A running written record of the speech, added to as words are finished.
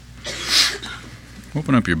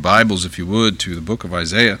Open up your Bibles, if you would, to the book of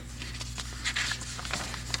Isaiah.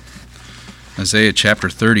 Isaiah chapter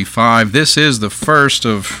 35. This is the first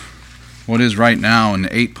of what is right now an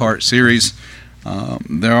 8-part series.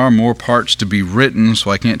 There are more parts to be written,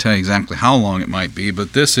 so I can't tell you exactly how long it might be,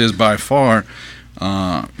 but this is by far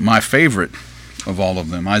my favorite of all of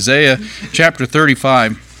them. Isaiah chapter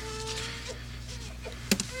 35.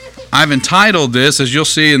 I've entitled this, as you'll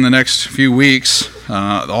see in the next few weeks,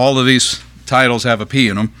 all of these titles have a P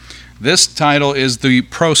in them. This title is the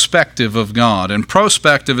prospective of God. And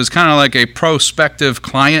prospective is kind of like a prospective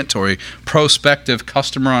client or a prospective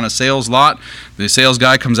customer on a sales lot. The sales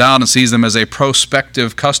guy comes out and sees them as a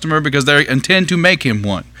prospective customer because they intend to make him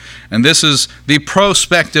one. And this is the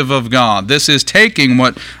prospective of God. This is taking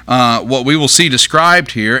what we will see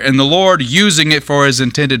described here and the Lord using it for His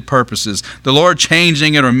intended purposes. The Lord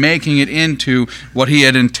changing it or making it into what He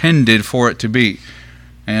had intended for it to be.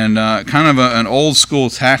 And kind of an old school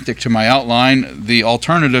tactic to my outline, the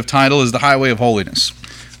alternative title is The Highway of Holiness,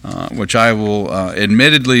 which I will,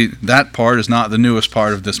 admittedly, that part is not the newest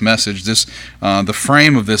part of this message. The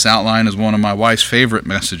frame of this outline is one of my wife's favorite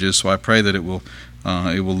messages, so I pray that it will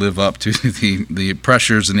live up to the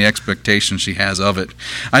pressures and the expectations she has of it.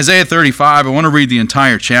 Isaiah 35, I want to read the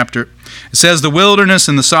entire chapter. It says, "The wilderness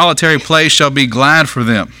and the solitary place shall be glad for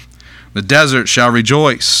them. The desert shall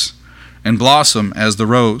rejoice and blossom as the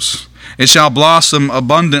rose. It shall blossom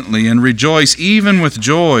abundantly and rejoice even with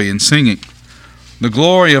joy and singing. The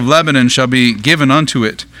glory of Lebanon shall be given unto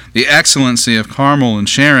it, the excellency of Carmel and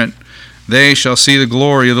Sharon. They shall see the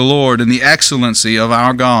glory of the Lord and the excellency of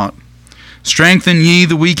our God. Strengthen ye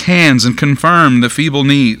the weak hands and confirm the feeble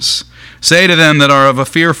knees. Say to them that are of a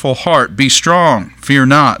fearful heart, Be strong, fear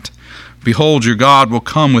not. Behold, your God will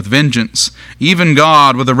come with vengeance, even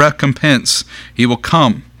God with a recompense. He will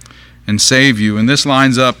come and save you." And this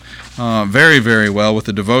lines up very, very well with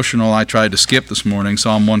the devotional I tried to skip this morning,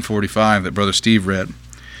 Psalm 145 that Brother Steve read.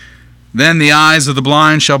 "Then the eyes of the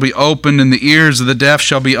blind shall be opened, and the ears of the deaf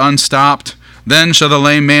shall be unstopped. Then shall the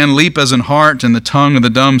lame man leap as an hart, and the tongue of the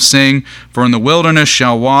dumb sing. For in the wilderness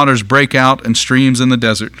shall waters break out, and streams in the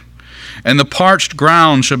desert. And the parched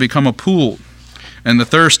ground shall become a pool, and the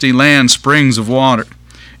thirsty land springs of water.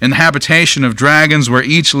 In the habitation of dragons, where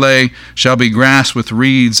each lay, shall be grass with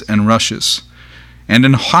reeds and rushes. And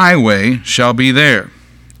an highway shall be there,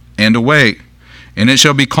 and a way, and it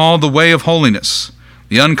shall be called the way of holiness.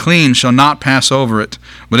 The unclean shall not pass over it,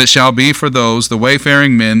 but it shall be for those, the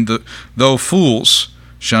wayfaring men, though fools,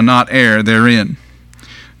 shall not err therein.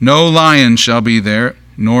 No lion shall be there,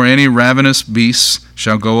 nor any ravenous beasts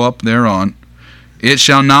shall go up thereon. It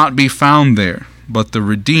shall not be found there, but the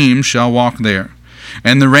redeemed shall walk there.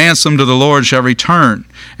 And the ransomed of the Lord shall return,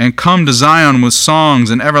 and come to Zion with songs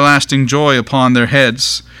and everlasting joy upon their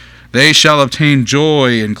heads. They shall obtain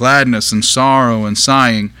joy and gladness, and sorrow and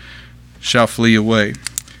sighing shall flee away."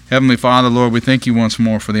 Heavenly Father, Lord, we thank you once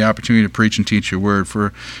more for the opportunity to preach and teach your word,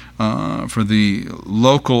 for the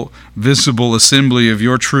local, visible assembly of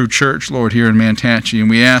your true church, Lord, here in Manatee. And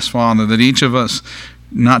we ask, Father, that each of us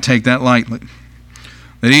not take that lightly,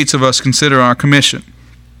 that each of us consider our commission,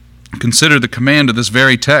 consider the command of this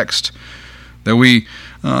very text, that we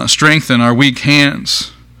strengthen our weak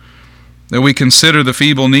hands, that we consider the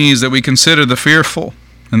feeble knees, that we consider the fearful,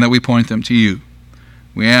 and that we point them to you.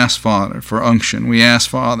 We ask, Father, for unction. We ask,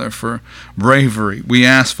 Father, for bravery. We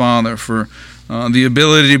ask, Father, for the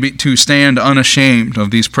ability to stand unashamed of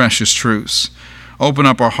these precious truths. Open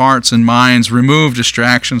up our hearts and minds. Remove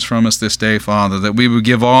distractions from us this day, Father, that we would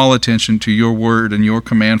give all attention to your word and your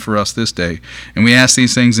command for us this day. And we ask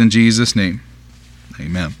these things in Jesus' name.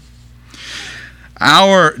 Amen.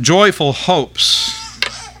 Our joyful hopes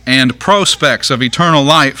and prospects of eternal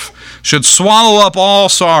life should swallow up all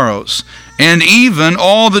sorrows and even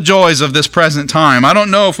all the joys of this present time. I don't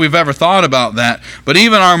know if we've ever thought about that, but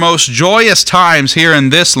even our most joyous times here in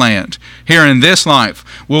this land, here in this life,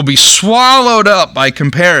 will be swallowed up by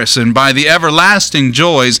comparison by the everlasting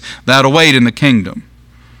joys that await in the kingdom.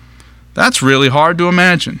 That's really hard to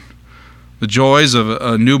imagine. The joys of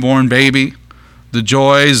a newborn baby, the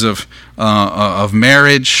joys of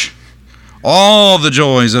marriage, all the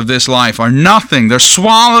joys of this life are nothing. They're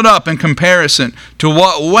swallowed up in comparison to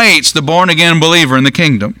what waits the born-again believer in the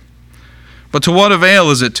kingdom. But to what avail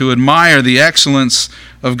is it to admire the excellence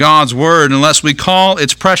of God's word unless we call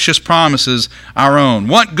its precious promises our own?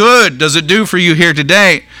 What good does it do for you here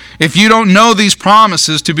today if you don't know these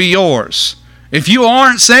promises to be yours? If you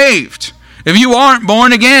aren't saved, if you aren't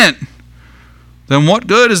born again, then what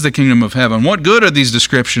good is the kingdom of heaven? What good are these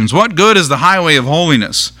descriptions? What good is the highway of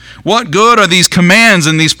holiness? What good are these commands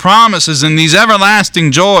and these promises and these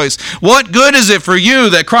everlasting joys? What good is it for you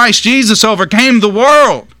that Christ Jesus overcame the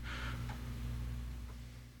world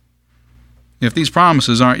if these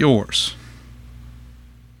promises aren't yours?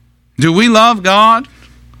 Do we love God,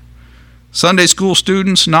 Sunday school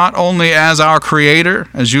students, not only as our Creator,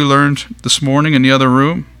 as you learned this morning in the other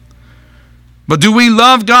room, but do we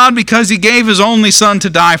love God because He gave His only Son to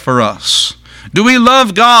die for us? Do we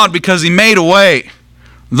love God because He made a way?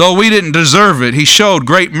 Though we didn't deserve it, He showed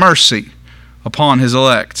great mercy upon His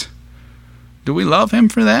elect. Do we love Him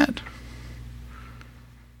for that?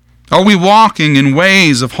 Are we walking in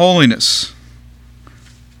ways of holiness?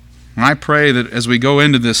 And I pray that as we go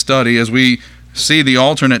into this study, as we see the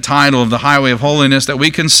alternate title of the Highway of Holiness, that we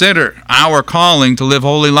consider our calling to live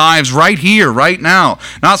holy lives right here, right now.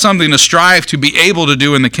 Not something to strive to be able to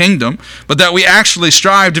do in the kingdom, but that we actually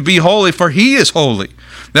strive to be holy, for He is holy.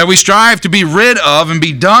 That we strive to be rid of and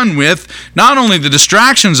be done with not only the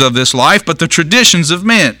distractions of this life, but the traditions of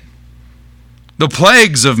men, the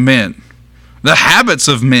plagues of men, the habits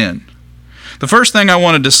of men. The first thing I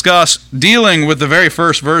want to discuss, dealing with the very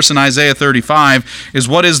first verse in Isaiah 35, is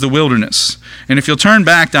what is the wilderness. And if you'll turn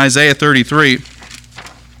back to Isaiah 33,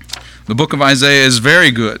 the book of Isaiah is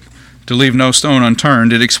very good to leave no stone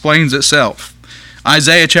unturned. It explains itself.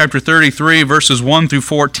 Isaiah chapter 33, verses 1 through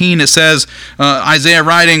 14, it says, Isaiah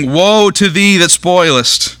writing, "Woe to thee that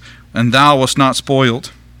spoilest, and thou wast not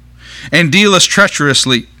spoiled, and dealest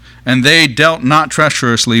treacherously, and they dealt not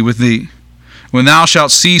treacherously with thee. When thou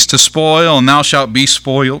shalt cease to spoil, and thou shalt be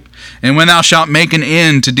spoiled, and when thou shalt make an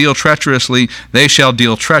end to deal treacherously, they shall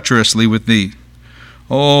deal treacherously with thee.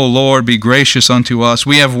 O Lord, be gracious unto us.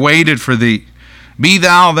 We have waited for thee. Be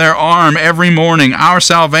thou their arm every morning, our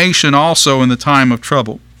salvation also in the time of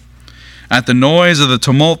trouble. At the noise of the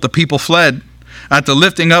tumult the people fled. At the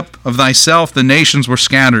lifting up of thyself the nations were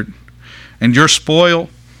scattered. And your spoil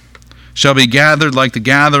shall be gathered like the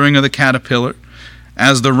gathering of the caterpillar.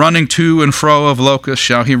 As the running to and fro of locusts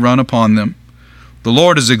shall he run upon them. The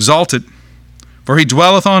Lord is exalted, for he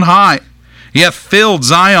dwelleth on high. He hath filled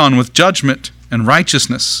Zion with judgment and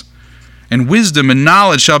righteousness. And wisdom and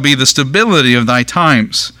knowledge shall be the stability of thy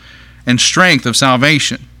times, and strength of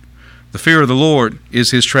salvation. The fear of the Lord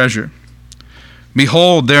is his treasure.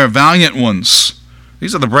 Behold, there are valiant ones.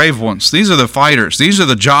 These are the brave ones. These are the fighters. These are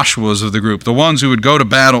the Joshuas of the group, the ones who would go to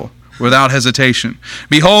battle without hesitation.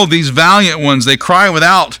 Behold, these valiant ones, they cry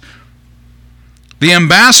without. The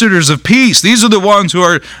ambassadors of peace, these are the ones who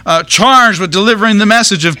are charged with delivering the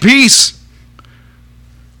message of peace.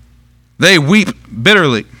 They weep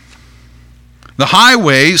bitterly. The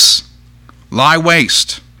highways lie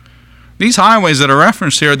waste. These highways that are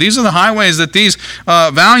referenced here, these are the highways that these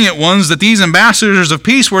valiant ones, that these ambassadors of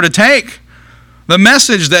peace were to take. The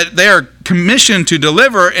message that they are commissioned to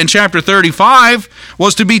deliver in chapter 35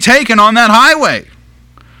 was to be taken on that highway.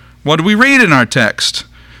 What do we read in our text?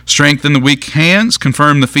 Strengthen the weak hands,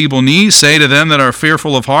 confirm the feeble knees, say to them that are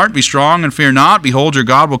fearful of heart, be strong and fear not. Behold, your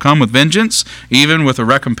God will come with vengeance, even with a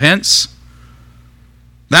recompense.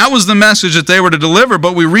 That was the message that they were to deliver,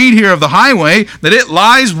 but we read here of the highway that it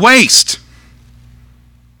lies waste.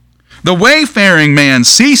 The wayfaring man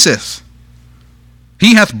ceaseth.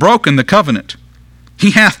 He hath broken the covenant.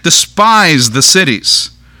 He hath despised the cities.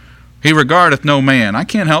 He regardeth no man. I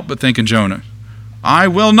can't help but think of Jonah. I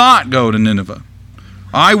will not go to Nineveh.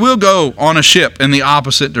 I will go on a ship in the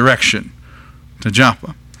opposite direction to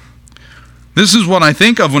Joppa. This is what I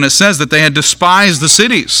think of when it says that they had despised the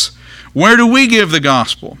cities. Where do we give the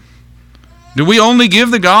gospel? Do we only give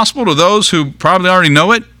the gospel to those who probably already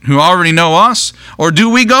know it, who already know us? Or do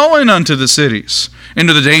we go in unto the cities,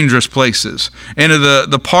 into the dangerous places, into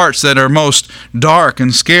the parts that are most dark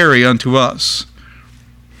and scary unto us?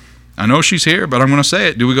 I know she's here, but I'm going to say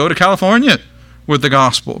it. Do we go to California with the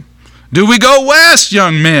gospel? Do we go west,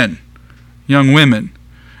 young men, young women?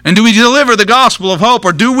 And do we deliver the gospel of hope,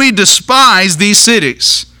 or do we despise these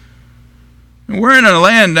cities? We're in a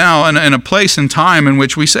land now, in a place and time in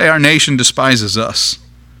which we say our nation despises us,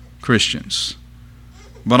 Christians.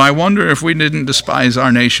 But I wonder if we didn't despise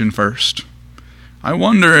our nation first. I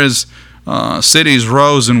wonder as cities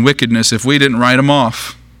rose in wickedness, if we didn't write them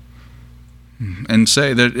off and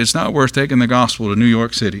say that it's not worth taking the gospel to New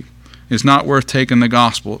York City. It's not worth taking the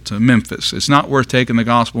gospel to Memphis. It's not worth taking the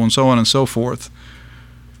gospel, and so on and so forth.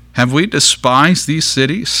 Have we despised these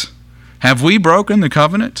cities? Have we broken the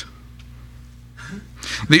covenant?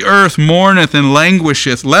 The earth mourneth and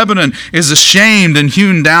languisheth. Lebanon is ashamed and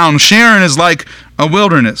hewn down. Sharon is like a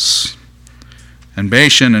wilderness. And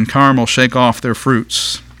Bashan and Carmel shake off their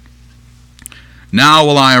fruits. Now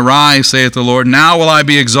will I arise, saith the Lord. Now will I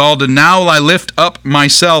be exalted. Now will I lift up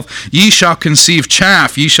myself. Ye shall conceive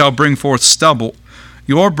chaff. Ye shall bring forth stubble.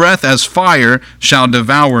 Your breath as fire shall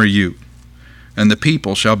devour you. And the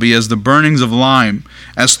people shall be as the burnings of lime.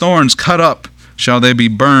 As thorns cut up shall they be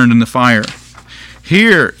burned in the fire.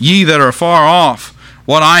 Hear, ye that are far off,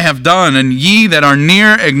 what I have done, and ye that are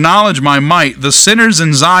near acknowledge my might. The sinners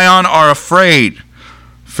in Zion are afraid.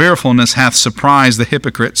 Fearfulness hath surprised the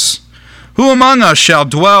hypocrites. Who among us shall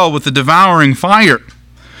dwell with the devouring fire?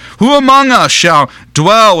 Who among us shall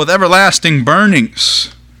dwell with everlasting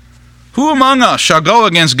burnings? Who among us shall go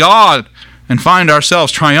against God and find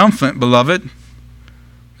ourselves triumphant, beloved?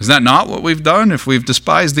 Is that not what we've done if we've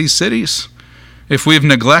despised these cities? If we've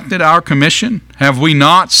neglected our commission? Have we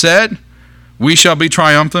not said, we shall be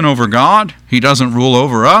triumphant over God? He doesn't rule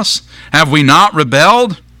over us. Have we not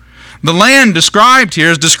rebelled? The land described here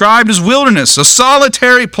is described as wilderness, a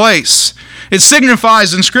solitary place. It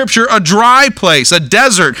signifies in Scripture a dry place, a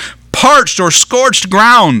desert, parched or scorched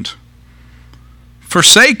ground.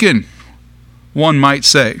 Forsaken, one might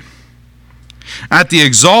say. At the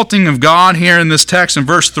exalting of God here in this text in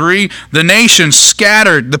verse 3, the nation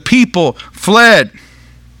scattered, the people fled.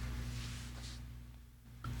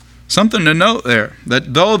 Something to note there,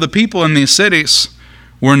 that though the people in these cities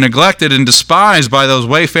were neglected and despised by those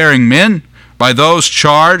wayfaring men, by those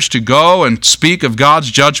charged to go and speak of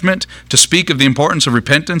God's judgment, to speak of the importance of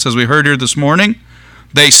repentance, as we heard here this morning,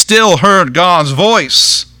 they still heard God's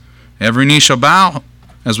voice. Every knee shall bow,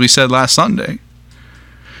 as we said last Sunday.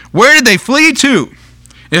 Where did they flee to?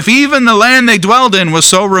 If even the land they dwelled in was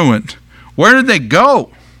so ruined, where did they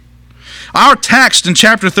go? Our text in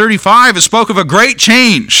chapter 35 is spoke of a great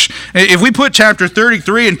change. If we put chapter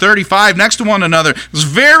 33 and 35 next to one another, it's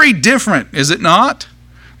very different, is it not?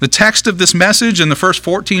 The text of this message in the first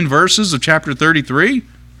 14 verses of chapter 33.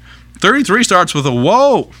 33 starts with a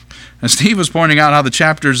woe. And Steve was pointing out how the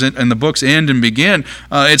chapters and the books end and begin.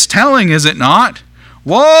 It's telling, is it not?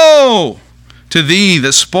 Woe to thee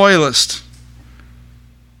that spoilest.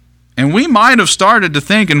 And we might have started to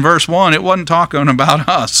think in verse 1 it wasn't talking about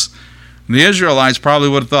us. The Israelites probably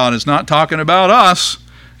would have thought it's not talking about us.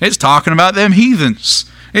 It's talking about them heathens.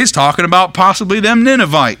 It's talking about possibly them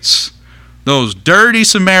Ninevites. Those dirty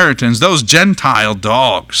Samaritans, those Gentile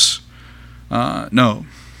dogs. No.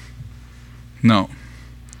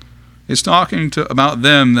 It's talking about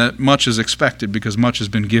them that much is expected because much has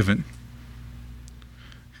been given.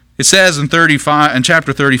 It says in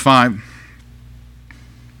chapter 35,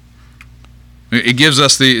 it gives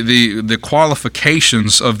us the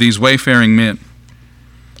qualifications of these wayfaring men.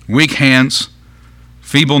 Weak hands,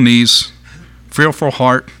 feeble knees, fearful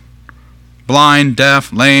heart, blind,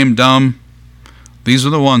 deaf, lame, dumb. These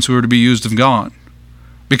are the ones who are to be used of God.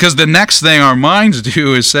 Because the next thing our minds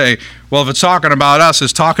do is say, well, if it's talking about us,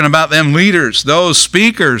 it's talking about them leaders, those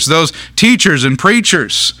speakers, those teachers and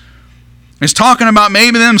preachers. It's talking about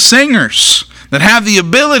maybe them singers that have the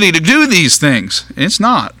ability to do these things. It's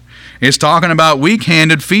not. It's talking about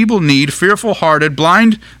weak-handed, feeble-kneed, fearful-hearted,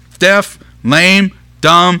 blind, deaf, lame,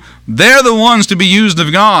 dumb. They're the ones to be used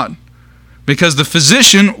of God. Because the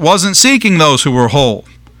physician wasn't seeking those who were whole.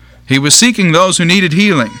 He was seeking those who needed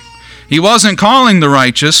healing. He wasn't calling the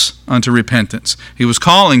righteous unto repentance. He was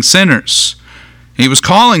calling sinners. He was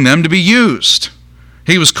calling them to be used.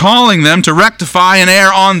 He was calling them to rectify an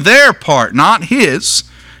error on their part, not his.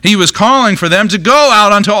 He was calling for them to go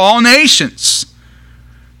out unto all nations,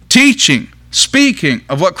 teaching, speaking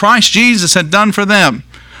of what Christ Jesus had done for them,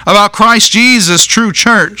 about Christ Jesus' true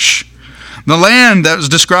church. The land that was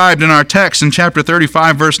described in our text in chapter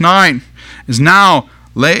 35, verse 9, is now,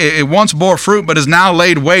 it once bore fruit, but is now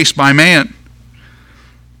laid waste by man.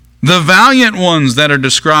 The valiant ones that are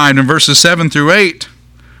described in verses 7 through 8,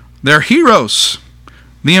 they're heroes,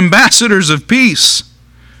 the ambassadors of peace.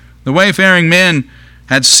 The wayfaring men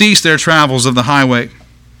had ceased their travels of the highway.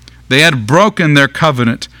 They had broken their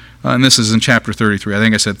covenant. And this is in chapter 33. I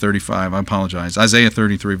think I said 35. I apologize. Isaiah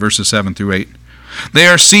 33, verses 7 through 8. They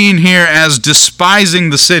are seen here as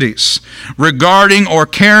despising the cities, regarding or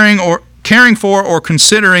caring for or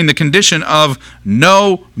considering the condition of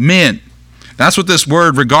no men. That's what this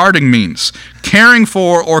word regarding means. Caring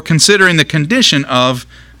for or considering the condition of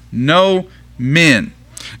no men.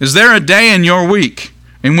 Is there a day in your week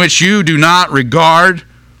in which you do not regard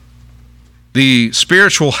the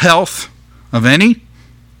spiritual health of any?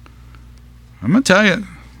 I'm going to tell you,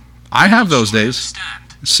 I have those days.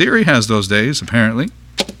 Siri has those days, apparently.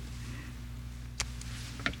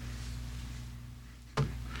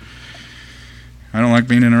 I don't like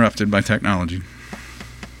being interrupted by technology.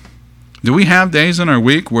 Do we have days in our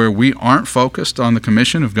week where we aren't focused on the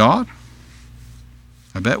commission of God?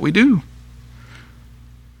 I bet we do.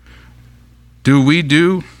 Do we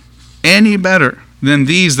do any better than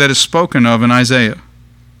these that is spoken of in Isaiah?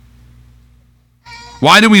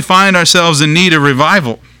 Why do we find ourselves in need of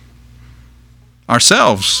revival?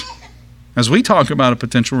 Ourselves, as we talk about a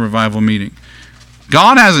potential revival meeting.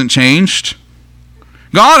 God hasn't changed.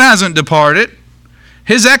 God hasn't departed.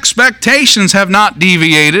 His expectations have not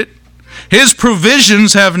deviated. His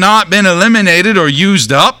provisions have not been eliminated or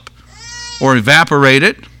used up or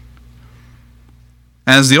evaporated.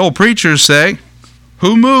 As the old preachers say,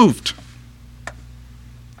 who moved?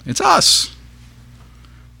 It's us.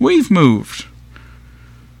 We've moved.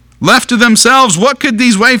 Left to themselves, what could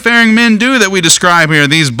these wayfaring men do that we describe here?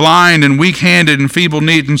 These blind and weak-handed and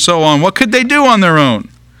feeble-kneed and so on. What could they do on their own?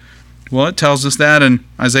 Well, it tells us that in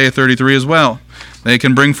Isaiah 33 as well. They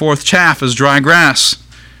can bring forth chaff as dry grass,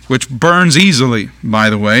 which burns easily,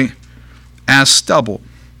 by the way, as stubble.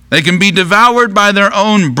 They can be devoured by their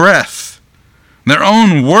own breath, their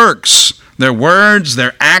own works, their words,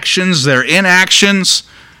 their actions, their inactions,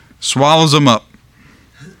 swallows them up.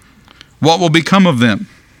 What will become of them?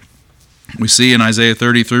 We see in Isaiah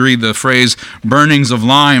 33 the phrase burnings of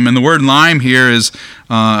lime. And the word lime here is,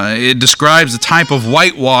 it describes a type of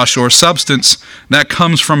whitewash or substance that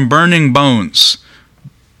comes from burning bones.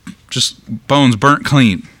 Just bones burnt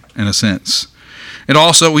clean, in a sense. It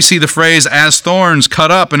also, we see the phrase as thorns cut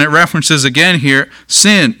up, and it references again here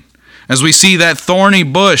sin. As we see that thorny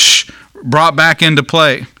bush brought back into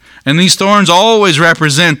play. And these thorns always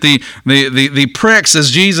represent the pricks,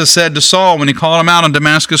 as Jesus said to Saul when he called him out on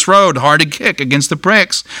Damascus Road, hard to kick against the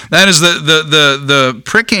pricks. That is the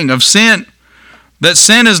pricking of sin. That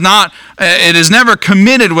sin is not, it is never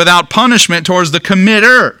committed without punishment towards the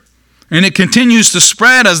committer. And it continues to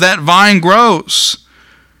spread as that vine grows.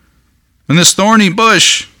 And this thorny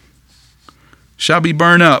bush shall be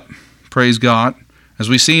burned up, praise God. As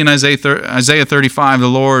we see in Isaiah 35, the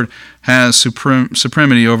Lord has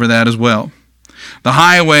supremacy over that as well. The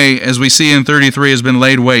highway, as we see in 33, has been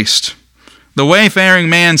laid waste. The wayfaring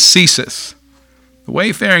man ceaseth. The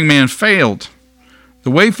wayfaring man failed. The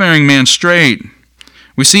wayfaring man strayed.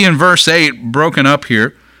 We see in verse 8, broken up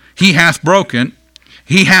here, he hath broken,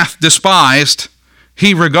 he hath despised,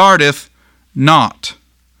 he regardeth not.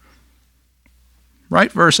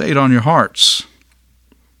 Write verse 8 on your hearts.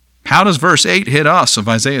 How does verse 8 hit us of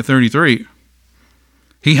Isaiah 33?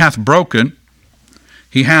 He hath broken,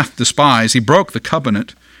 he hath despised. He broke the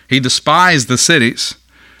covenant. He despised the cities.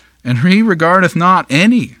 And he regardeth not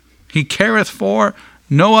any. He careth for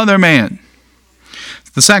no other man.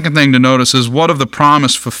 The second thing to notice is what of the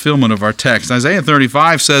promised fulfillment of our text? Isaiah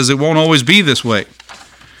 35 says it won't always be this way.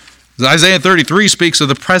 Isaiah 33 speaks of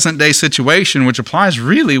the present day situation, which applies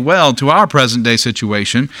really well to our present day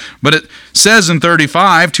situation. But it says in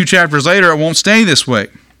 35, 2 chapters later, it won't stay this way.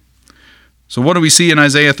 So what do we see in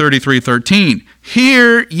Isaiah 33:13?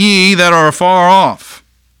 Hear ye that are afar off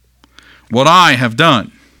what I have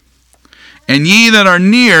done, and ye that are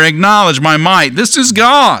near acknowledge my might. This is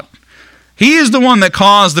God. He is the one that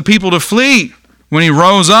caused the people to flee when he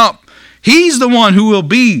rose up. He's the one who will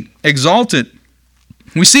be exalted.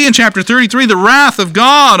 We see in chapter 33 the wrath of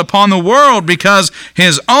God upon the world because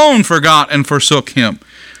his own forgot and forsook him.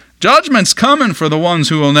 Judgment's coming for the ones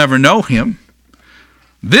who will never know him.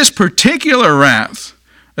 This particular wrath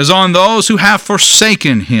is on those who have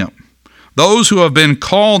forsaken him, those who have been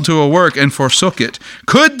called to a work and forsook it.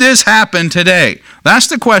 Could this happen today? That's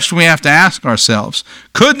the question we have to ask ourselves.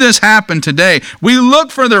 Could this happen today? We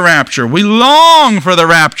look for the rapture. We long for the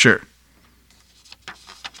rapture.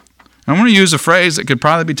 I want to use a phrase that could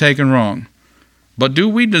probably be taken wrong. But do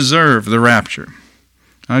we deserve the rapture?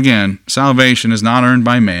 Again, salvation is not earned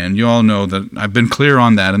by man. You all know that I've been clear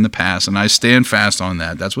on that in the past, and I stand fast on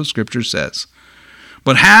that. That's what Scripture says.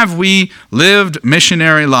 But have we lived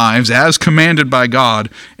missionary lives as commanded by God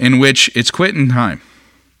in which it's quitting time,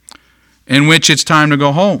 in which it's time to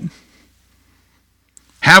go home?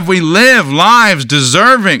 Have we lived lives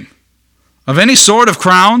deserving of any sort of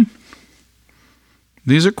crown?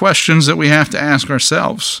 These are questions that we have to ask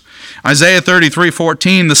ourselves. Isaiah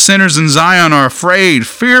 33:14, the sinners in Zion are afraid.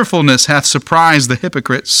 Fearfulness hath surprised the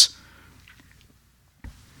hypocrites.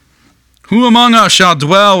 Who among us shall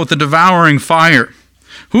dwell with the devouring fire?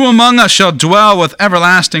 Who among us shall dwell with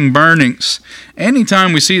everlasting burnings?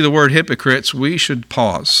 Anytime we see the word hypocrites, we should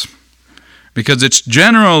pause, because it's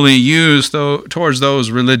generally used towards those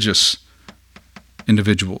religious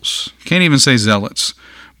individuals. Can't even say zealots,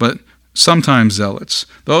 but sometimes zealots.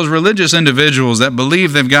 Those religious individuals that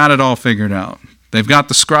believe they've got it all figured out. They've got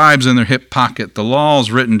the scribes in their hip pocket. The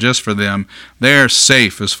law's written just for them. They're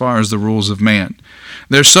safe as far as the rules of man.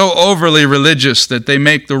 They're so overly religious that they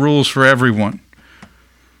make the rules for everyone.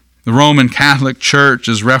 The Roman Catholic Church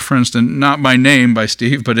is referenced, and not by name by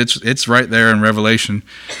Steve, but it's right there in Revelation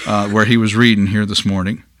where he was reading here this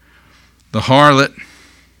morning. The harlot,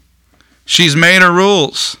 she's made her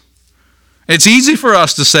rules. It's easy for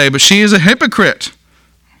us to say, but she is a hypocrite.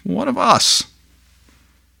 What of us?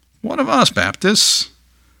 What of us, Baptists?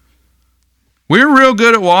 We're real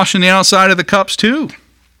good at washing the outside of the cups too.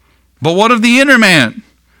 But what of the inner man?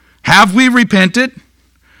 Have we repented?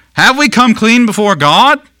 Have we come clean before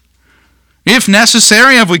God? If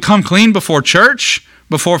necessary, have we come clean before church,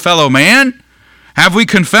 before fellow man? Have we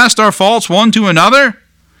confessed our faults one to another?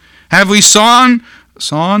 Have we sought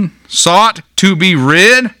to be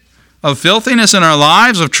rid of filthiness in our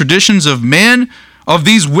lives, of traditions of men, of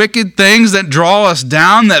these wicked things that draw us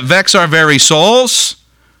down, that vex our very souls?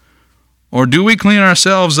 Or do we clean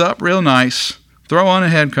ourselves up real nice, throw on a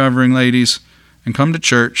head covering, ladies, and come to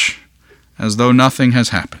church as though nothing has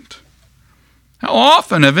happened? How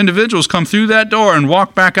often have individuals come through that door and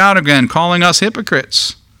walk back out again calling us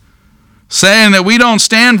hypocrites, saying that we don't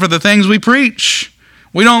stand for the things we preach.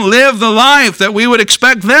 We don't live the life that we would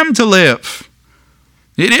expect them to live.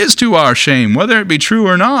 It is to our shame, whether it be true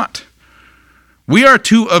or not. We are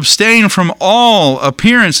to abstain from all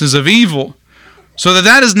appearances of evil, so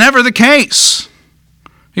that is never the case.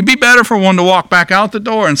 It'd be better for one to walk back out the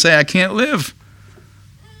door and say, I can't live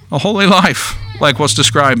a holy life like what's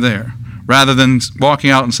described there, rather than walking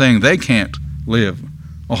out and saying they can't live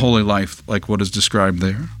a holy life like what is described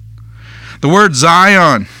there. The word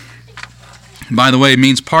Zion, by the way,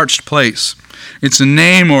 means parched place. It's a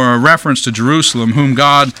name or a reference to Jerusalem, whom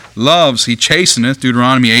God loves. He chasteneth,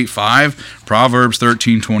 Deuteronomy 8:5, Proverbs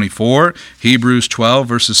 13:24, Hebrews 12,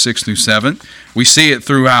 verses 6 through 7. We see it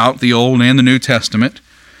throughout the Old and the New Testament.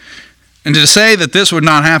 And to say that this would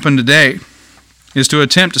not happen today is to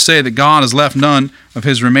attempt to say that God has left none of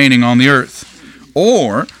his remaining on the earth.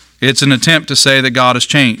 Or it's an attempt to say that God has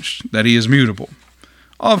changed, that he is mutable.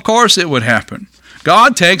 Of course it would happen.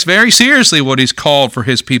 God takes very seriously what he's called for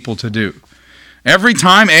his people to do. Every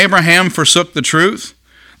time Abraham forsook the truth,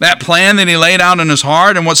 that plan that he laid out in his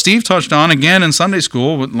heart, and what Steve touched on again in Sunday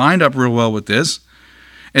school, lined up real well with this,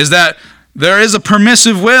 is that there is a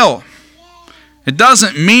permissive will. It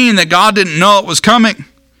doesn't mean that God didn't know it was coming,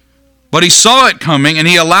 but he saw it coming, and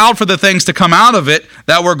he allowed for the things to come out of it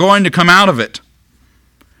that were going to come out of it.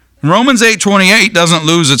 Romans 8:28 doesn't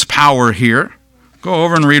lose its power here. Go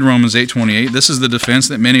over and read Romans 8:28. This is the defense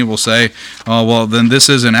that many will say, well, then this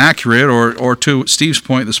isn't accurate, or to Steve's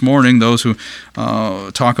point this morning, those who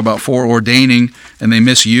talk about foreordaining and they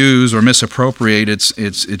misuse or misappropriate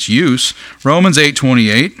its use. Romans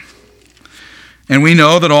 8:28, and we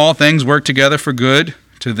know that all things work together for good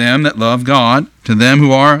to them that love God, to them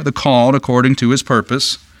who are the called according to his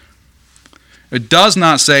purpose. It does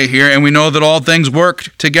not say here, and we know that all things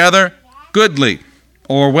work together goodly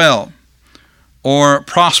or well, or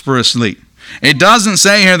prosperously. It doesn't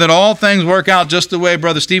say here that all things work out just the way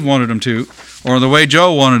Brother Steve wanted them to, or the way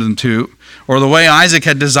Joe wanted them to, or the way Isaac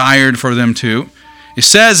had desired for them to. It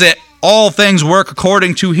says that all things work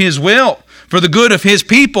according to his will, for the good of his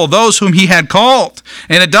people, those whom he had called.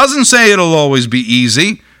 And it doesn't say it'll always be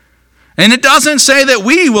easy. And it doesn't say that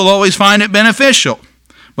we will always find it beneficial.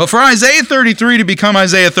 But for Isaiah 33 to become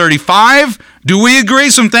Isaiah 35, do we agree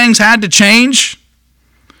some things had to change?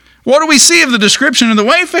 What do we see of the description of the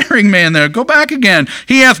wayfaring man there? Go back again.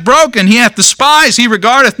 He hath broken, he hath despised, he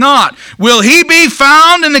regardeth not. Will he be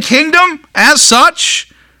found in the kingdom as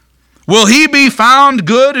such? Will he be found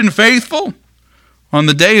good and faithful on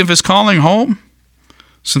the day of his calling home?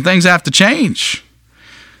 Some things have to change.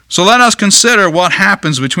 So let us consider what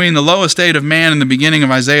happens between the low estate of man in the beginning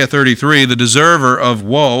of Isaiah 33, the deserver of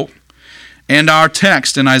woe, and our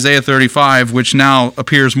text in Isaiah 35, which now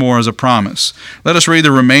appears more as a promise. Let us read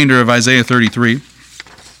the remainder of Isaiah 33,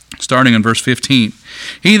 starting in verse 15.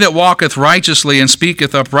 He that walketh righteously and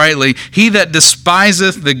speaketh uprightly, he that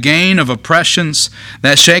despiseth the gain of oppressions,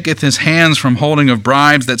 that shaketh his hands from holding of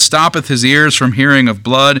bribes, that stoppeth his ears from hearing of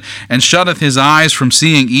blood, and shutteth his eyes from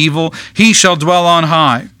seeing evil, he shall dwell on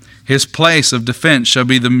high. His place of defense shall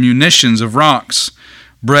be the munitions of rocks.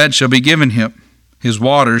 Bread shall be given him. His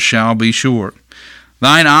waters shall be sure.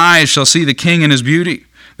 Thine eyes shall see the king in his beauty.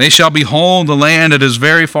 They shall behold the land that is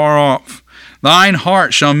very far off. Thine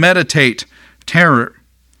heart shall meditate terror.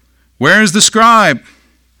 Where is the scribe?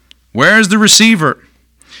 Where is the receiver?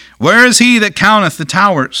 Where is he that counteth the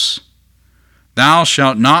towers? Thou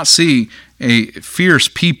shalt not see a fierce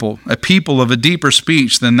people, a people of a deeper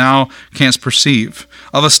speech than thou canst perceive,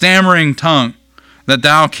 of a stammering tongue that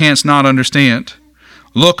thou canst not understand.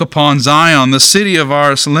 Look upon Zion, the city of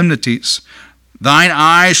our solemnities. Thine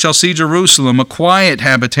eyes shall see Jerusalem, a quiet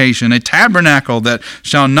habitation, a tabernacle that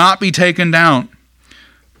shall not be taken down.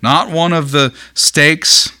 Not one of the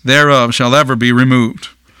stakes thereof shall ever be removed,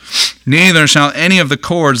 neither shall any of the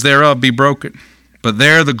cords thereof be broken. But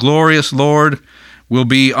there the glorious Lord will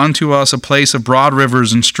be unto us a place of broad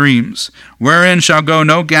rivers and streams, wherein shall go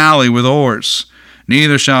no galley with oars,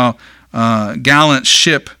 neither shall gallant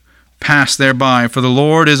ship pass thereby. For the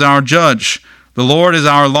Lord is our judge, the Lord is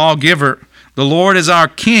our lawgiver, the Lord is our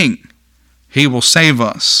king. He will save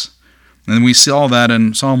us. And we saw that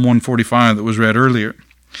in Psalm 145 that was read earlier.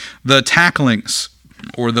 The tacklings,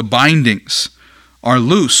 or the bindings, are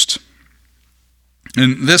loosed.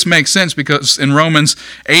 And this makes sense because in Romans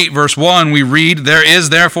 8 verse 1 we read, there is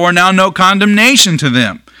therefore now no condemnation to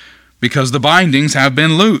them, because the bindings have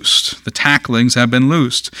been loosed, the tacklings have been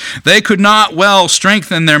loosed. They could not well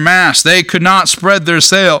strengthen their mast, they could not spread their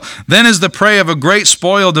sail. Then is the prey of a great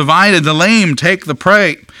spoil divided, the lame take the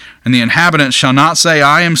prey. And the inhabitants shall not say,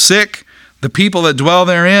 I am sick. The people that dwell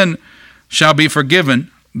therein shall be forgiven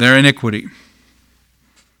their iniquity.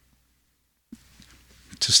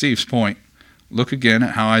 To Steve's point, look again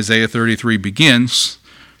at how Isaiah 33 begins,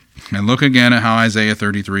 and look again at how Isaiah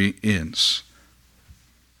 33 ends.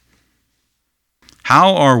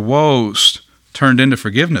 How are woes turned into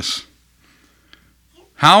forgiveness?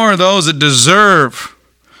 How are those that deserve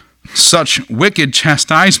such wicked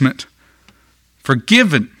chastisement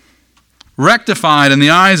forgiven, rectified in the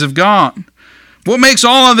eyes of God? What makes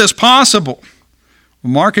all of this possible?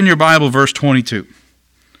 Well, mark in your Bible verse 22.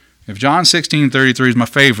 If John 16:33 is my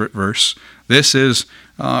favorite verse, this is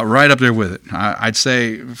right up there with it. I'd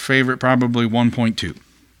say favorite probably 1.2.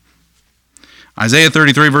 Isaiah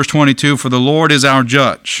 33 verse 22, for the Lord is our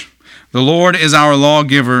judge. The Lord is our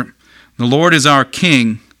lawgiver. The Lord is our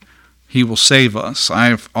king. He will save us.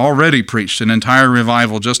 I've already preached an entire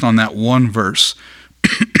revival just on that one verse.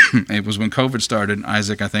 It was when COVID started.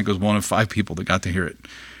 Isaac, I think, was one of 5 people that got to hear it.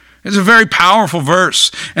 It's a very powerful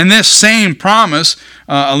verse. And this same promise,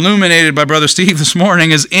 illuminated by Brother Steve this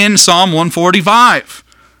morning, is in Psalm 145.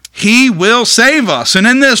 He will save us. And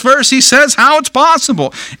in this verse, he says how it's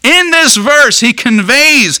possible. In this verse, he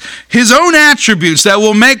conveys his own attributes that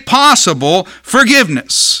will make possible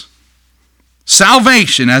forgiveness.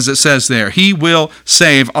 Salvation, as it says there. He will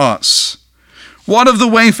save us. What of the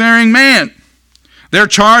wayfaring man? Their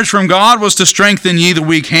charge from God was to strengthen ye the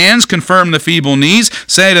weak hands, confirm the feeble knees,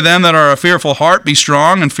 say to them that are a fearful heart, be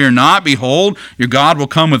strong and fear not. Behold, your God will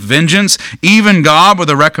come with vengeance. Even God with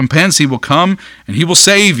a recompense, he will come and he will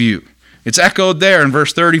save you. It's echoed there in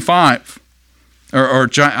verse 35, or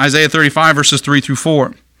Isaiah 35 verses 3 through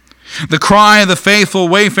 4. The cry of the faithful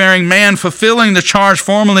wayfaring man fulfilling the charge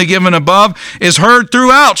formerly given above is heard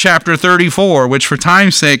throughout chapter 34, which for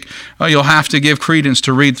time's sake you'll have to give credence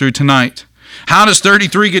to read through tonight. How does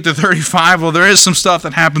 33 get to 35? Well, there is some stuff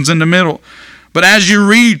that happens in the middle. But as you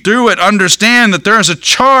read through it, understand that there is a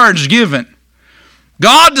charge given.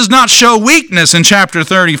 God does not show weakness in chapter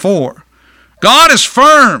 34. God is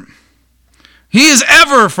firm. He is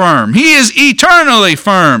ever firm. He is eternally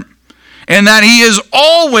firm. And that he is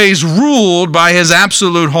always ruled by his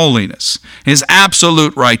absolute holiness, his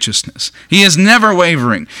absolute righteousness. He is never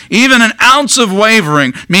wavering. Even an ounce of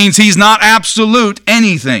wavering means he's not absolute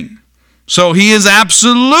anything. So he is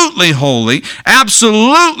absolutely holy,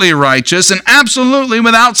 absolutely righteous, and absolutely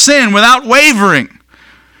without sin, without wavering.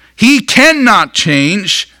 He cannot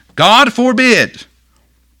change. God forbid.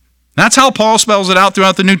 That's how Paul spells it out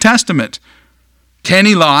throughout the New Testament. Can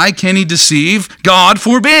he lie? Can he deceive? God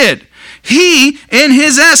forbid. He, in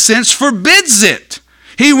his essence, forbids it.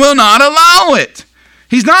 He will not allow it.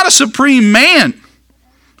 He's not a supreme man.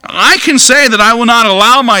 I can say that I will not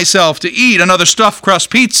allow myself to eat another stuffed crust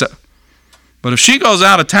pizza. But if she goes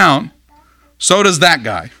out of town, so does that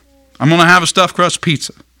guy. I'm going to have a stuffed crust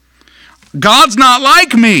pizza. God's not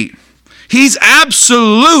like me. He's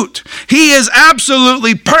absolute. He is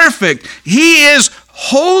absolutely perfect. He is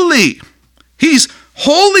holy. He's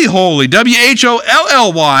holy, holy.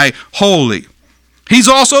 W-H-O-L-L-Y, holy. He's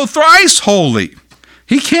also thrice holy.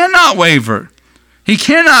 He cannot waver. He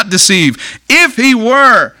cannot deceive. If he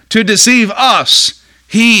were to deceive us,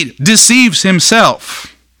 he deceives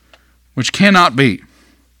himself, which cannot be.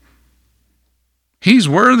 He's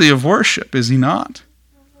worthy of worship, is he not?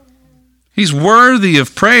 He's worthy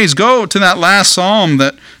of praise. Go to that last psalm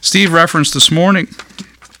that Steve referenced this morning.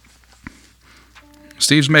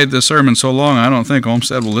 Steve's made this sermon so long, I don't think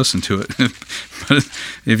Olmsted will listen to it. But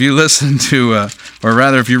if you listen to, or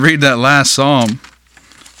rather, if you read that last psalm,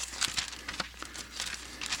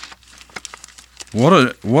 what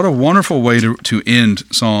a wonderful way to end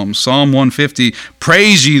Psalms. Psalm 150,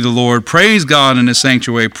 praise ye the Lord, praise God in his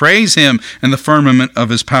sanctuary, praise him in the firmament of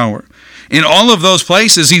his power. In all of those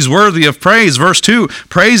places, he's worthy of praise. Verse 2,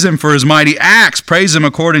 praise him for his mighty acts. Praise him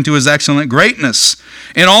according to his excellent greatness.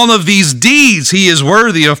 In all of these deeds, he is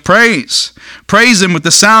worthy of praise. Praise him with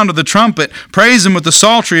the sound of the trumpet. Praise him with the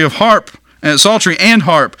psaltery and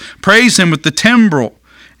harp. Praise him with the timbrel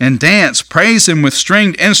and dance. Praise him with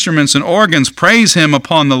stringed instruments and organs. Praise him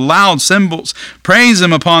upon the loud cymbals. Praise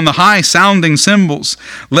him upon the high-sounding cymbals.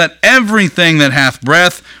 Let everything that hath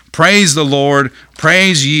breath praise the Lord.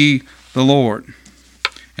 Praise ye the Lord.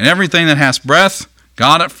 And everything that has breath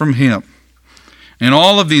got it from him. And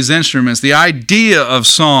all of these instruments, the idea of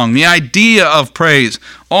song, the idea of praise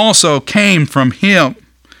also came from him.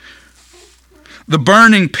 The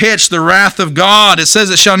burning pitch, the wrath of God, it says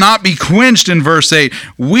it shall not be quenched in verse 8.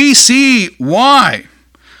 We see why.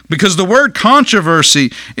 Because the word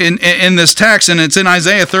controversy in this text, and it's in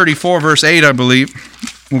Isaiah 34 verse 8, I believe.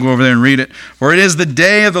 We'll go over there and read it. For it is the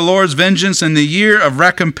day of the Lord's vengeance and the year of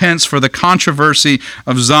recompense for the controversy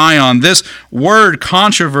of Zion. This word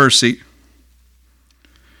controversy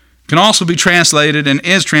can also be translated and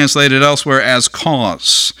is translated elsewhere as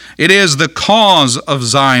cause. It is the cause of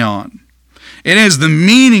Zion. It is the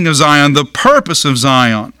meaning of Zion, the purpose of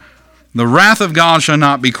Zion. The wrath of God shall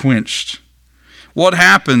not be quenched. What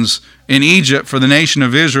happens in Egypt for the nation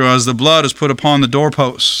of Israel as the blood is put upon the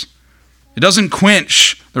doorposts? It doesn't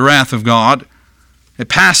quench the wrath of God.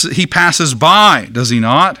 He passes by, does he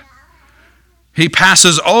not? He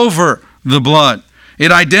passes over the blood.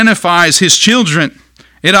 It identifies his children.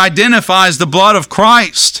 It identifies the blood of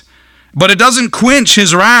Christ. But it doesn't quench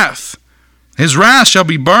his wrath. His wrath shall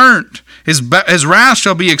be burned. His wrath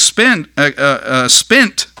shall be spent.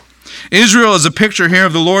 Israel is a picture here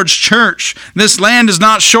of the Lord's church. This land is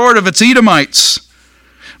not short of its Edomites.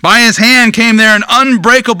 By his hand came there an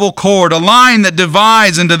unbreakable cord, a line that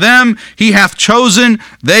divides, and to them he hath chosen.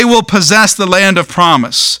 They will possess the land of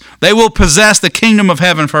promise. They will possess the kingdom of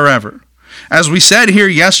heaven forever. As we said here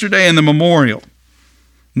yesterday in the memorial,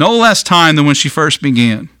 no less time than when she first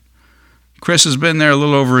began. Chris has been there a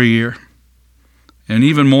little over a year, and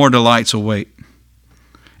even more delights await.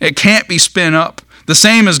 It can't be spin up. The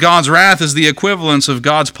same as God's wrath is the equivalence of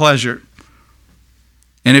God's pleasure.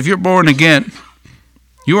 And if you're born again,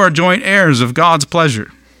 you are joint heirs of God's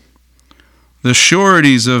pleasure. The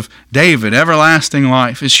sureties of David, everlasting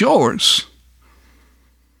life, is yours.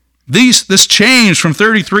 This change from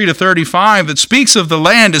 33 to 35 that speaks of the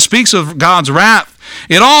land, it speaks of God's wrath.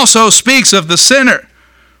 It also speaks of the sinner,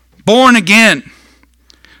 born again.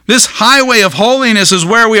 This highway of holiness is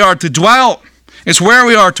where we are to dwell. It's where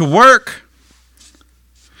we are to work.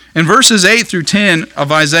 In verses 8 through 10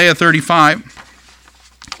 of Isaiah 35,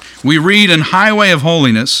 we read, "In highway of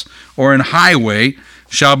holiness," or in highway,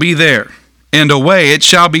 "shall be there, and a way, it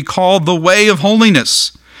shall be called the way of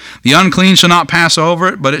holiness. The unclean shall not pass over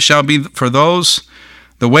it, but it shall be for those.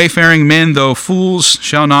 The wayfaring men, though fools,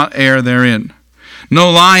 shall not err therein.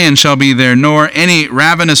 No lion shall be there, nor any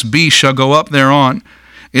ravenous beast shall go up thereon.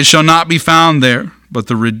 It shall not be found there, but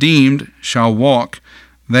the redeemed shall walk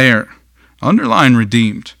there." Underline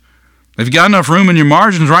redeemed. If you've got enough room in your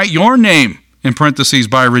margins, write your name in parentheses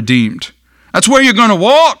by redeemed. That's where you're going to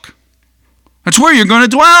walk. That's where you're going to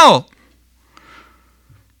dwell.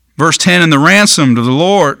 Verse 10, "And the ransomed of the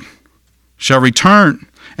Lord shall return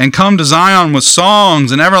and come to Zion with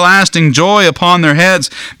songs and everlasting joy upon their heads.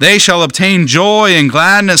 They shall obtain joy and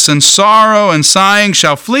gladness, and sorrow and sighing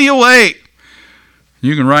shall flee away."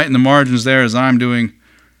 You can write in the margins there as I'm doing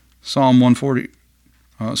Psalm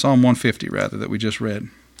 150 that we just read.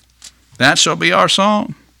 That shall be our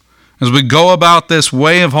song. As we go about this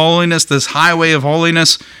way of holiness, this highway of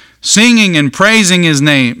holiness, singing and praising his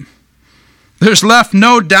name. There's left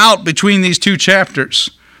no doubt between these two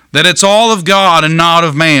chapters that it's all of God and not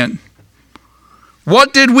of man.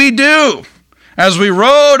 What did we do as we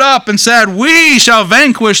rode up and said, "We shall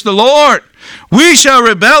vanquish the Lord. We shall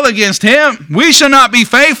rebel against him. We shall not be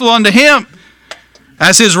faithful unto him"?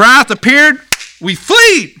 As his wrath appeared, we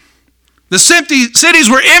fled. The cities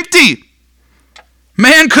were empty.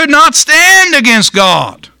 Man could not stand against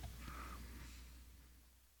God.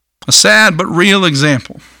 A sad but real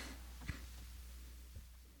example.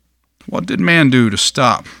 What did man do to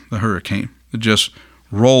stop the hurricane that just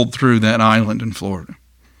rolled through that island in Florida?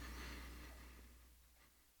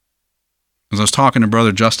 As I was talking to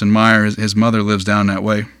Brother Justin Meyer, his mother lives down that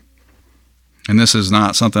way. And this is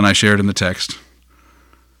not something I shared in the text.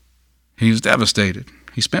 He was devastated.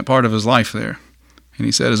 He spent part of his life there. And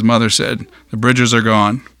he said, his mother said, the bridges are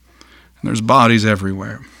gone, and there's bodies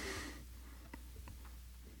everywhere.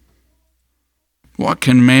 What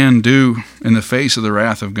can man do in the face of the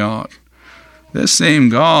wrath of God? This same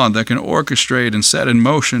God that can orchestrate and set in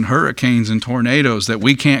motion hurricanes and tornadoes that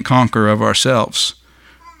we can't conquer of ourselves.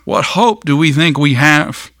 What hope do we think we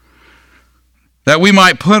have that we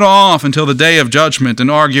might put off until the day of judgment and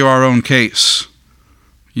argue our own case?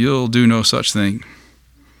 You'll do no such thing.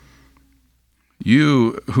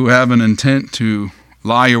 You who have an intent to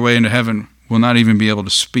lie your way into heaven will not even be able to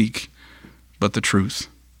speak but the truth.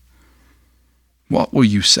 What will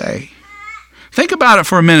you say? Think about it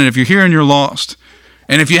for a minute if you're here and you're lost.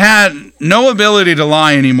 And if you had no ability to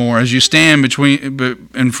lie anymore as you stand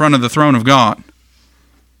in front of the throne of God,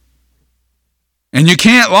 and you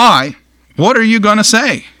can't lie, what are you going to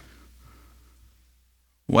say?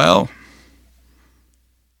 Well,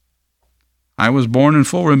 I was born in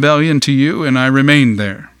full rebellion to you, and I remained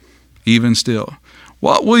there, even still.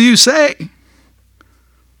 What will you say?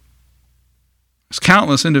 As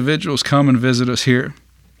countless individuals come and visit us here,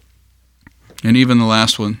 and even the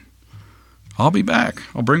last one, I'll be back.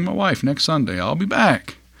 I'll bring my wife next Sunday. I'll be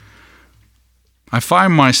back. I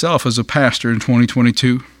find myself as a pastor in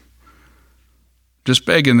 2022 just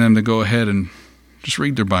begging them to go ahead and just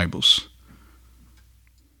read their Bibles.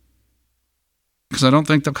 Because I don't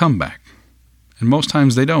think they'll come back. And most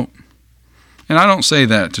times they don't. And I don't say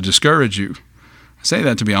that to discourage you. I say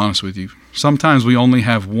that to be honest with you. Sometimes we only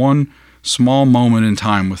have one small moment in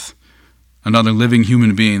time with another living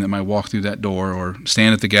human being that might walk through that door or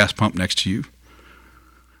stand at the gas pump next to you.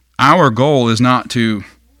 Our goal is not to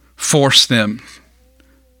force them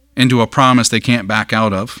into a promise they can't back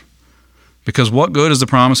out of, because what good is the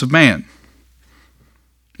promise of man?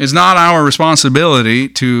 It's not our responsibility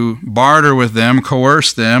to barter with them,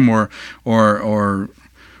 coerce them, or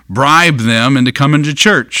bribe them into coming to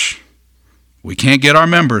church. We can't get our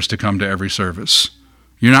members to come to every service.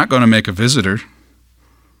 You're not going to make a visitor.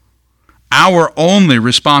 Our only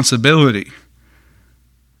responsibility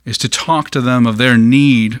is to talk to them of their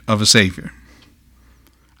need of a Savior.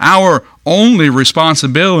 Our only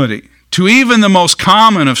responsibility to even the most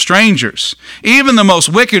common of strangers, even the most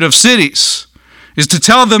wicked of cities, is to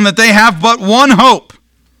tell them that they have but one hope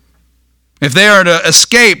if they are to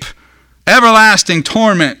escape everlasting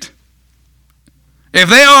torment. If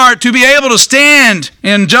they are to be able to stand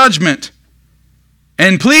in judgment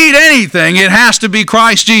and plead anything, it has to be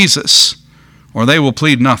Christ Jesus, or they will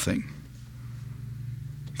plead nothing.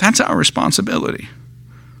 That's our responsibility.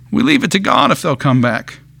 We leave it to God if they'll come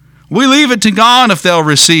back. We leave it to God if they'll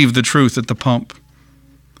receive the truth at the pump.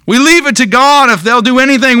 We leave it to God if they'll do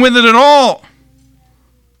anything with it at all.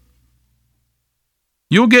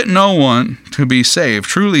 You'll get no one to be saved,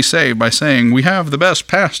 truly saved, by saying, we have the best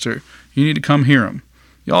pastor. You need to come hear him.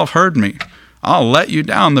 Y'all have heard me. I'll let you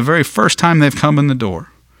down the very first time they've come in the door.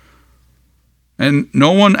 And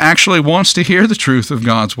no one actually wants to hear the truth of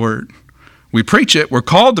God's word. We preach it. We're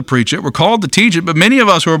called to preach it. We're called to teach it. But many of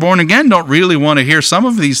us who are born again don't really want to hear some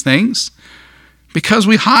of these things because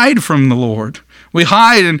we hide from the Lord. We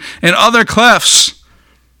hide in other clefts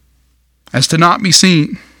as to not be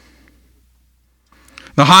seen.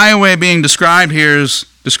 The highway being described here is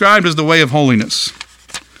described as the way of holiness.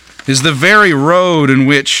 Is the very road in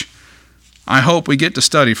which I hope we get to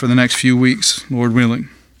study for the next few weeks, Lord willing.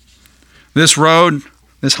 This road,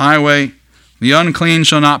 this highway, the unclean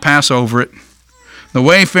shall not pass over it. The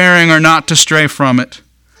wayfaring are not to stray from it.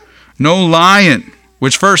 No lion,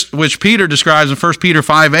 which Peter describes in 1 Peter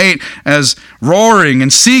 5:8 as roaring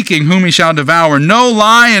and seeking whom he shall devour. No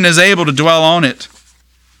lion is able to dwell on it.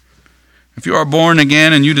 If you are born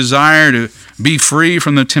again and you desire to be free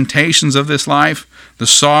from the temptations of this life, the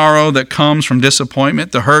sorrow that comes from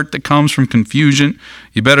disappointment, the hurt that comes from confusion,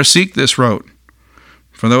 you better seek this road.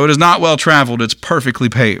 For though it is not well traveled, it's perfectly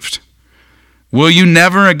paved. Will you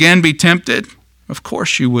never again be tempted? Of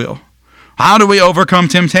course you will. How do we overcome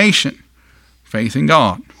temptation? Faith in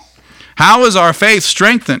God. How is our faith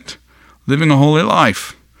strengthened? Living a holy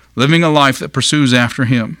life. Living a life that pursues after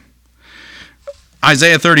him.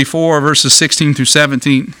 Isaiah 34, verses 16 through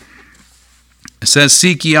 17. It says,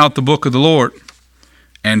 seek ye out the book of the Lord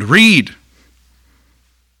and read.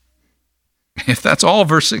 If that's all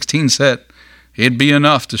verse 16 said, it'd be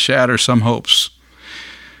enough to shatter some hopes.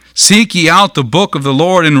 Seek ye out the book of the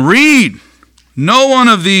Lord and read. No one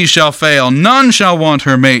of these shall fail, none shall want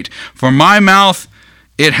her mate. For my mouth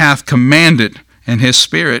it hath commanded, and his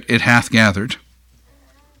spirit it hath gathered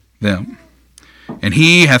them. And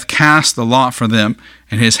he hath cast the lot for them,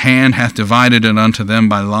 and his hand hath divided it unto them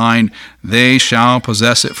by line. They shall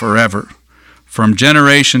possess it forever. From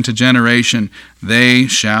generation to generation they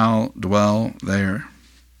shall dwell there.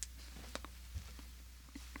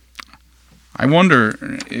 I wonder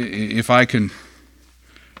if I can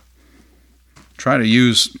try to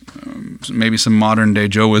use maybe some modern day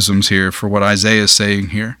Joeisms here for what Isaiah is saying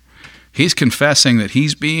here. He's confessing that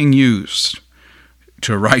he's being used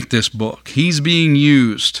to write this book. He's being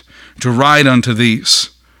used to write unto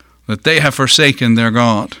these that they have forsaken their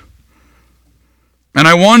God. And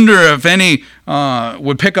I wonder if any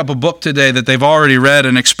would pick up a book today that they've already read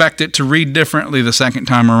and expect it to read differently the second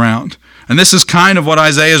time around. And this is kind of what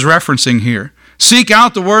Isaiah is referencing here. Seek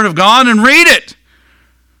out the Word of God and read it.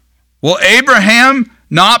 Will Abraham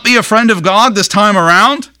not be a friend of God this time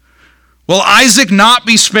around? Will Isaac not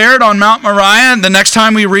be spared on Mount Moriah the next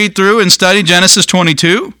time we read through and study Genesis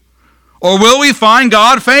 22? Or will we find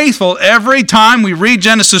God faithful every time we read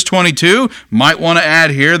Genesis 22? Might want to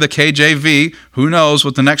add here the KJV. Who knows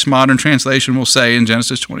what the next modern translation will say in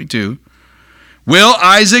Genesis 22. Will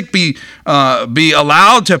Isaac be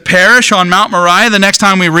allowed to perish on Mount Moriah the next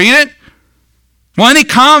time we read it? Well, any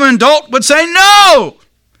common adult would say, no!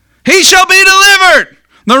 He shall be delivered.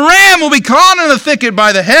 The ram will be caught in the thicket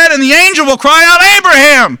by the head, and the angel will cry out,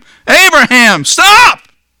 Abraham! Abraham, stop!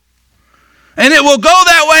 And it will go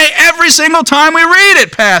that way every single time we read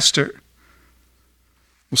it, Pastor.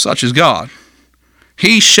 Well, such is God.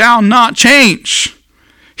 He shall not change.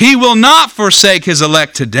 He will not forsake his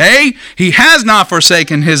elect today. He has not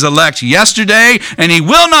forsaken his elect yesterday, and he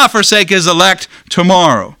will not forsake his elect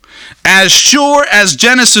tomorrow. As sure as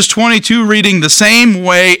Genesis 22 reading the same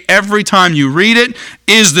way every time you read it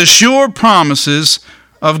is the sure promises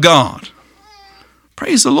of God.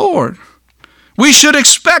 Praise the Lord. We should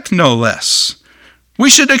expect no less. We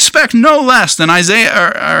should expect no less than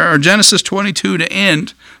Isaiah or Genesis 22 to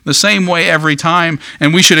end the same way every time,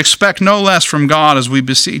 and we should expect no less from God as we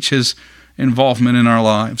beseech his involvement in our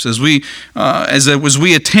lives, as we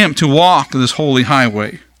attempt to walk this holy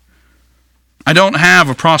highway. I don't have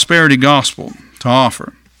a prosperity gospel to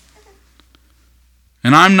offer.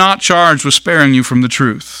 And I'm not charged with sparing you from the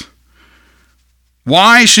truth.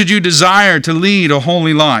 Why should you desire to lead a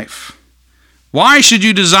holy life? Why should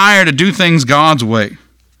you desire to do things God's way?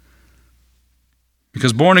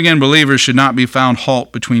 Because born-again believers should not be found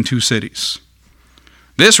halt between two cities.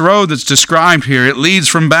 This road that's described here, it leads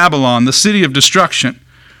from Babylon, the city of destruction,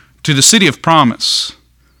 to the city of promise,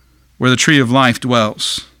 where the tree of life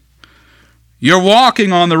dwells. You're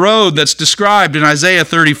walking on the road that's described in Isaiah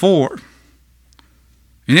 34.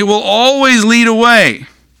 And it will always lead away.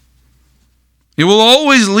 It will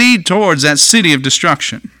always lead towards that city of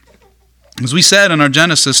destruction. As we said in our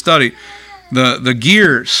Genesis study, the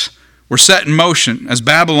gears were set in motion as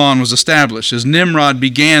Babylon was established, as Nimrod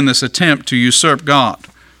began this attempt to usurp God.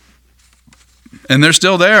 And they're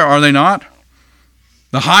still there, are they not?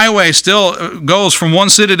 The highway still goes from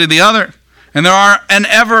one city to the other. And there are an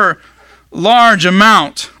ever large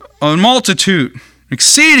amount, a multitude,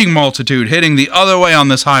 exceeding multitude, heading the other way on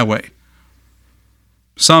this highway.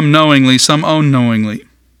 Some knowingly, some unknowingly.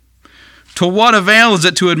 To what avail is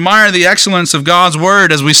it to admire the excellence of God's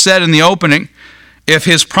word, as we said in the opening, if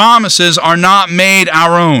his promises are not made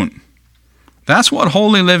our own? That's what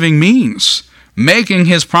holy living means. Making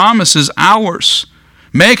his promises ours.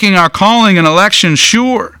 Making our calling and election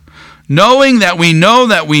sure. Knowing that we know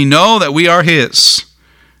that we know that we are his.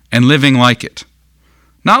 And living like it.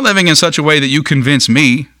 Not living in such a way that you convince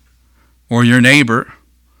me or your neighbor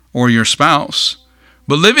or your spouse,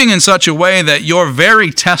 but living in such a way that your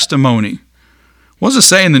very testimony, what does it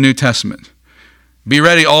say in the New Testament? Be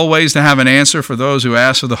ready always to have an answer for those who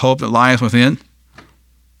ask for the hope that lieth within.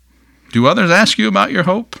 Do others ask you about your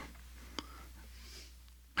hope?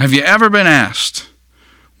 Have you ever been asked,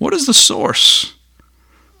 what is the source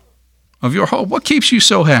of your hope? What keeps you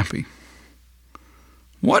so happy?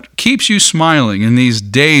 What keeps you smiling in these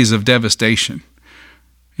days of devastation?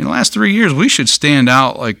 In the last 3 years, we should stand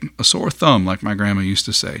out like a sore thumb, like my grandma used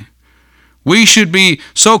to say. We should be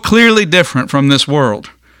so clearly different from this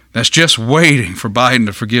world that's just waiting for Biden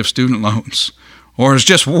to forgive student loans, or is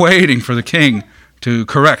just waiting for the king to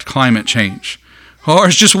correct climate change, or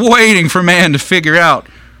is just waiting for man to figure out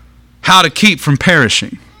how to keep from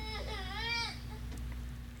perishing.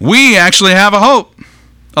 We actually have a hope,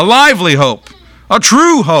 a lively hope. A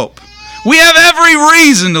true hope. We have every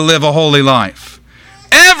reason to live a holy life.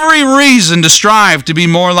 Every reason to strive to be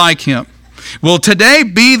more like him. Will today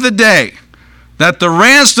be the day that the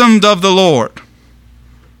ransomed of the Lord,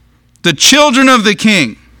 the children of the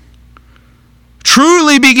King,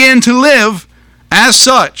 truly begin to live As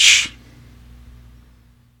such,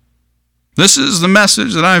 this is the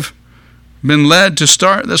message that I've been led to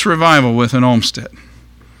start this revival with in Olmsted.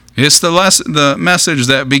 It's the message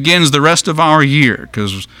that begins the rest of our year,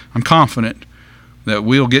 because I'm confident that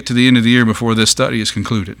we'll get to the end of the year before this study is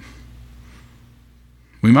concluded.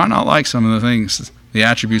 We might not like some of the things the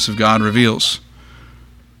attributes of God reveals.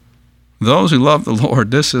 Those who love the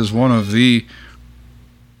Lord, this is one of the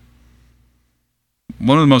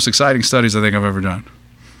most exciting studies I think I've ever done.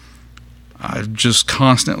 I've just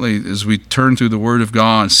constantly, as we turn through the Word of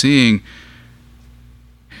God, seeing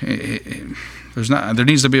there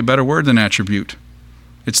needs to be a better word than attribute.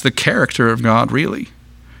 It's the character of God, really.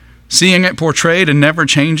 Seeing it portrayed and never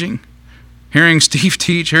changing. Hearing Steve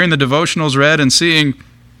teach, hearing the devotionals read, and seeing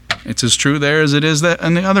it's as true there as it is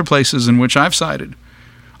in the other places in which I've cited.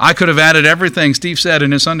 I could have added everything Steve said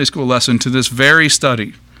in his Sunday school lesson to this very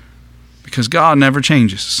study, because God never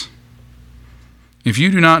changes. If you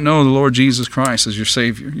do not know the Lord Jesus Christ as your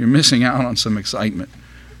Savior, you're missing out on some excitement.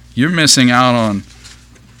 You're missing out on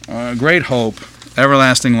great hope,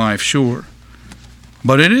 everlasting life, sure.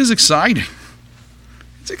 But it is exciting.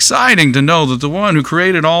 It's exciting to know that the one who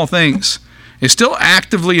created all things is still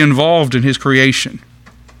actively involved in his creation.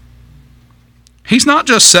 He's not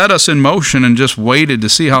just set us in motion and just waited to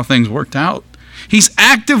see how things worked out. He's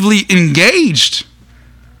actively engaged.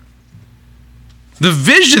 The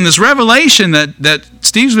vision, this revelation that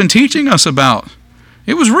Steve's been teaching us about,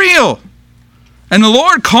 it was real. And the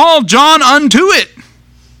Lord called John unto it.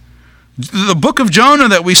 The book of Jonah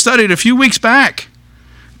that we studied a few weeks back.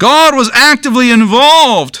 God was actively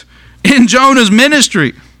involved in Jonah's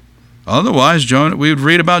ministry. Otherwise, we would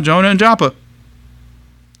read about Jonah and Joppa.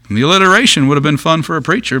 And the alliteration would have been fun for a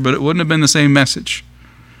preacher, but it wouldn't have been the same message.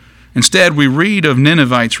 Instead, we read of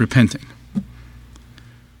Ninevites repenting.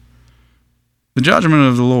 The judgment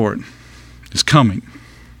of the Lord is coming.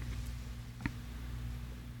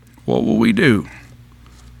 What will we do?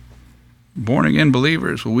 Born-again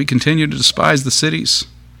believers, will we continue to despise the cities?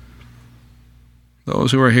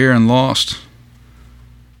 Those who are here and lost,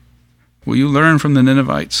 will you learn from the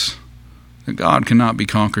Ninevites that God cannot be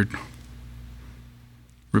conquered?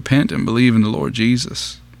 Repent and believe in the Lord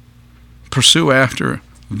Jesus. Pursue after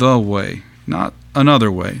the way, not another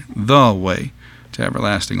way, the way to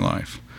everlasting life.